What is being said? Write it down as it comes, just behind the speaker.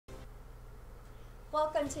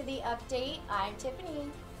Welcome to the update. I'm Tiffany.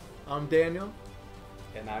 I'm Daniel.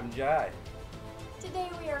 And I'm Jai. Today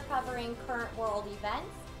we are covering current world events,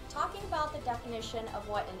 talking about the definition of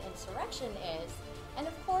what an insurrection is, and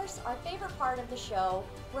of course our favorite part of the show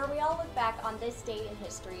where we all look back on this date in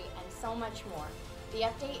history and so much more. The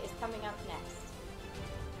update is coming up next.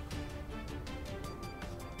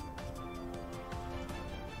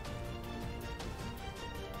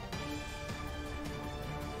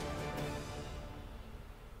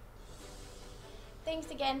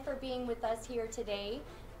 Thanks again for being with us here today.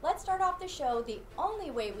 Let's start off the show the only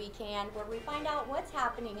way we can, where we find out what's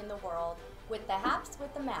happening in the world with the haps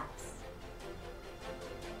with the maps.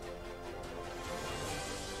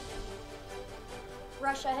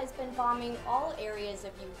 Russia has been bombing all areas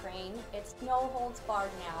of Ukraine. It's no holds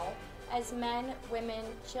barred now, as men, women,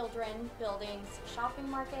 children, buildings, shopping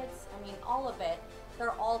markets, all of it,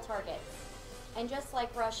 they're all targets. And just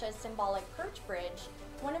like Russia's symbolic Kerch Bridge,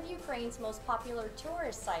 one of Ukraine's most popular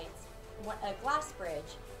tourist sites, a glass bridge,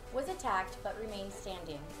 was attacked but remains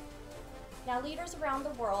standing. Now, leaders around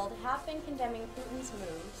the world have been condemning Putin's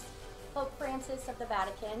moves. Pope Francis of the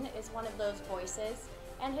Vatican is one of those voices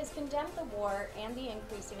and has condemned the war and the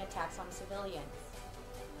increasing attacks on civilians.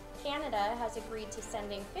 Canada has agreed to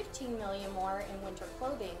sending $15 million more in winter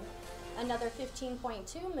clothing, another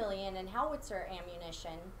 $15.2 million in howitzer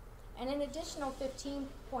ammunition, and an additional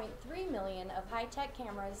 $15.3 million of high-tech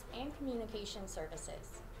cameras and communication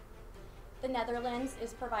services. The Netherlands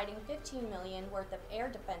is providing $15 million worth of air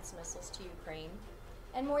defense missiles to Ukraine,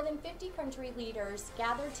 and more than 50 country leaders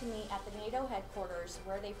gathered to meet at the NATO headquarters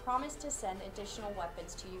where they promised to send additional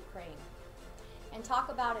weapons to Ukraine. And talk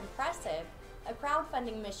about impressive, a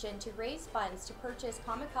crowdfunding mission to raise funds to purchase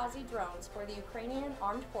kamikaze drones for the Ukrainian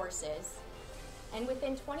armed forces, and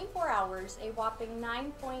within 24 hours, a whopping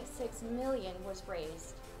 $9.6 million was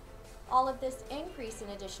raised. All of this increase in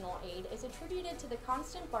additional aid is attributed to the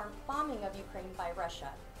constant bombing of Ukraine by Russia.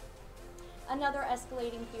 Another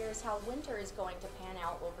escalating fear is how winter is going to pan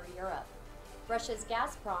out over Europe. Russia's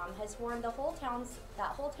Gazprom has warned that whole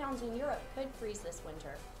towns in Europe could freeze this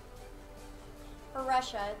winter. For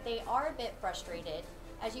Russia, they are a bit frustrated,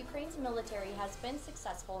 as Ukraine's military has been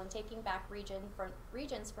successful in taking back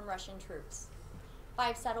regions from Russian troops.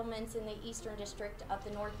 5 settlements in the eastern district of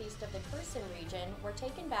the northeast of the Kherson region were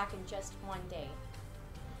taken back in just one day.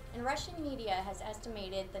 And Russian media has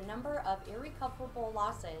estimated the number of irrecoverable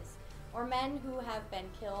losses, or men who have been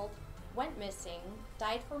killed, went missing,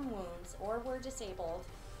 died from wounds, or were disabled,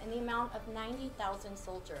 in the amount of 90,000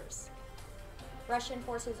 soldiers. Russian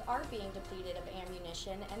forces are being depleted of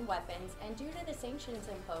ammunition and weapons, and due to the sanctions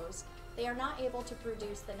imposed, they are not able to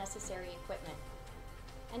produce the necessary equipment.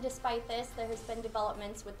 And despite this, there has been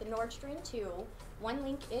developments with the Nord Stream 2. One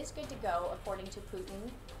link is good to go, according to Putin,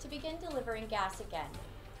 to begin delivering gas again.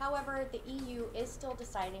 However, the EU is still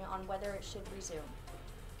deciding on whether it should resume.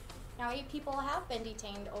 Now, 8 people have been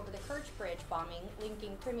detained over the Kerch Bridge bombing,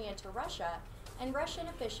 linking Crimea to Russia, and Russian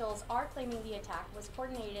officials are claiming the attack was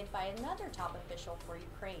coordinated by another top official for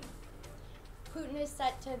Ukraine. Putin is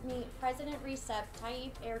set to meet President Recep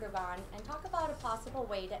Tayyip Erdogan and talk about a possible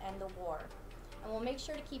way to end the war. And we'll make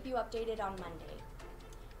sure to keep you updated on Monday.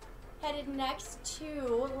 Headed next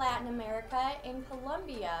to Latin America, in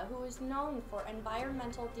Colombia, who is known for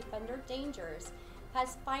environmental defender dangers,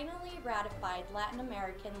 has finally ratified Latin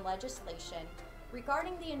American legislation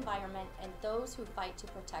regarding the environment and those who fight to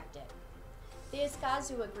protect it. The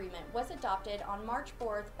Escazú Agreement was adopted on March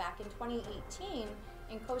 4th back in 2018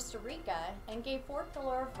 in Costa Rica and gave 4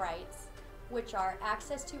 pillars of rights, which are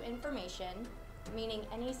access to information, meaning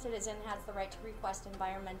any citizen has the right to request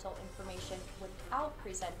environmental information without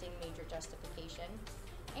presenting major justification,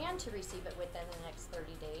 and to receive it within the next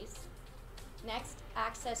 30 days. Next,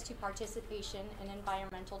 access to participation in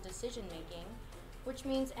environmental decision-making, which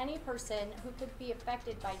means any person who could be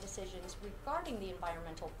affected by decisions regarding the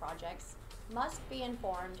environmental projects must be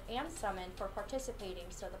informed and summoned for participating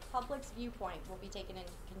so the public's viewpoint will be taken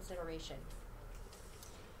into consideration.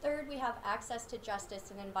 Third, we have access to justice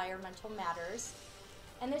in environmental matters,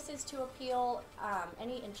 and this is to appeal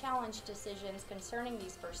any and challenge decisions concerning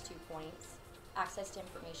these first 2 points, access to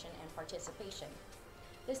information and participation.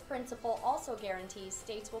 This principle also guarantees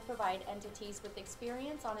states will provide entities with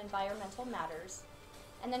experience on environmental matters.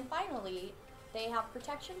 And then finally, they have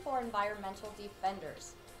protection for environmental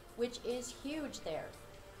defenders, which is huge there.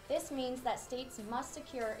 This means that states must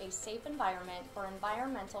secure a safe environment for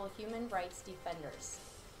environmental human rights defenders,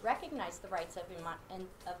 recognize the rights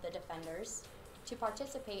of the defenders to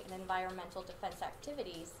participate in environmental defense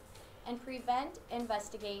activities, and prevent,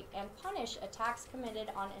 investigate, and punish attacks committed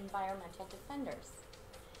on environmental defenders.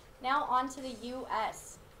 Now on to the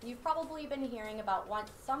U.S. You've probably been hearing about what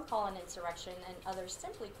some call an insurrection and others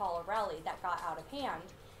simply call a rally that got out of hand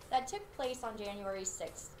that took place on January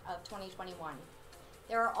 6th of 2021.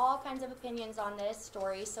 There are all kinds of opinions on this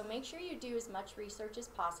story, so make sure you do as much research as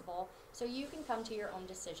possible so you can come to your own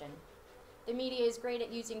decision. The media is great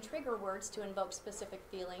at using trigger words to invoke specific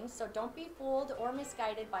feelings, so don't be fooled or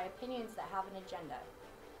misguided by opinions that have an agenda.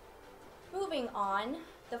 Moving on,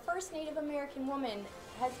 the first Native American woman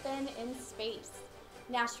has been in space.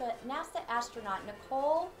 NASA astronaut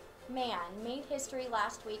Nicole Mann made history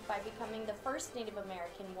last week by becoming the first Native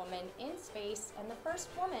American woman in space and the first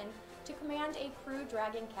woman to command a Crew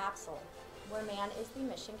Dragon capsule, where Mann is the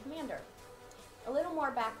mission commander. A little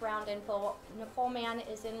more background info: Nicole Mann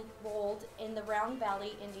is enrolled in the Round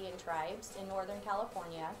Valley Indian Tribes in Northern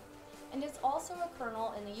California and is also a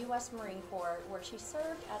colonel in the U.S. Marine Corps, where she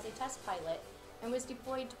served as a test pilot and was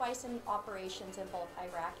deployed twice in operations in both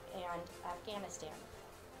Iraq and Afghanistan.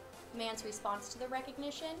 Mann's response to the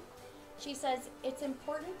recognition: she says, "It's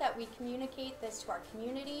important that we communicate this to our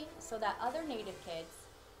community so that other Native kids,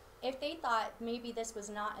 if they thought maybe this was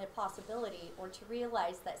not a possibility, or to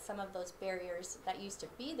realize that some of those barriers that used to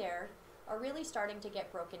be there are really starting to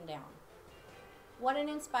get broken down." What an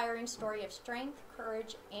inspiring story of strength,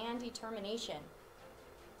 courage, and determination.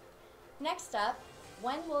 Next up,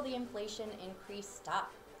 when will the inflation increase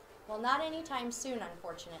stop? Well, not anytime soon,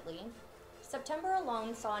 unfortunately. September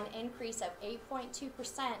alone saw an increase of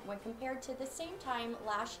 8.2% when compared to the same time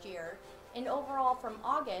last year, and overall from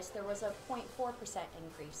August there was a 0.4%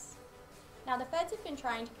 increase. Now, the Feds have been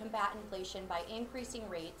trying to combat inflation by increasing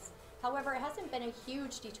rates. However, it hasn't been a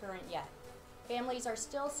huge deterrent yet. Families are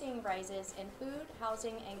still seeing rises in food,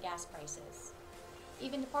 housing, and gas prices.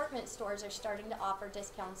 Even department stores are starting to offer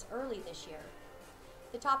discounts early this year.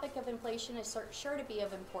 The topic of inflation is sure to be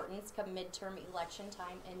of importance come midterm election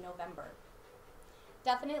time in November.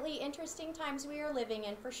 Definitely interesting times we are living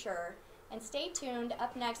in for sure, and stay tuned.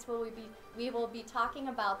 Up next we will be talking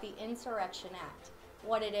about the Insurrection Act,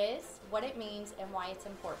 what it is, what it means, and why it's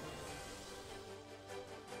important.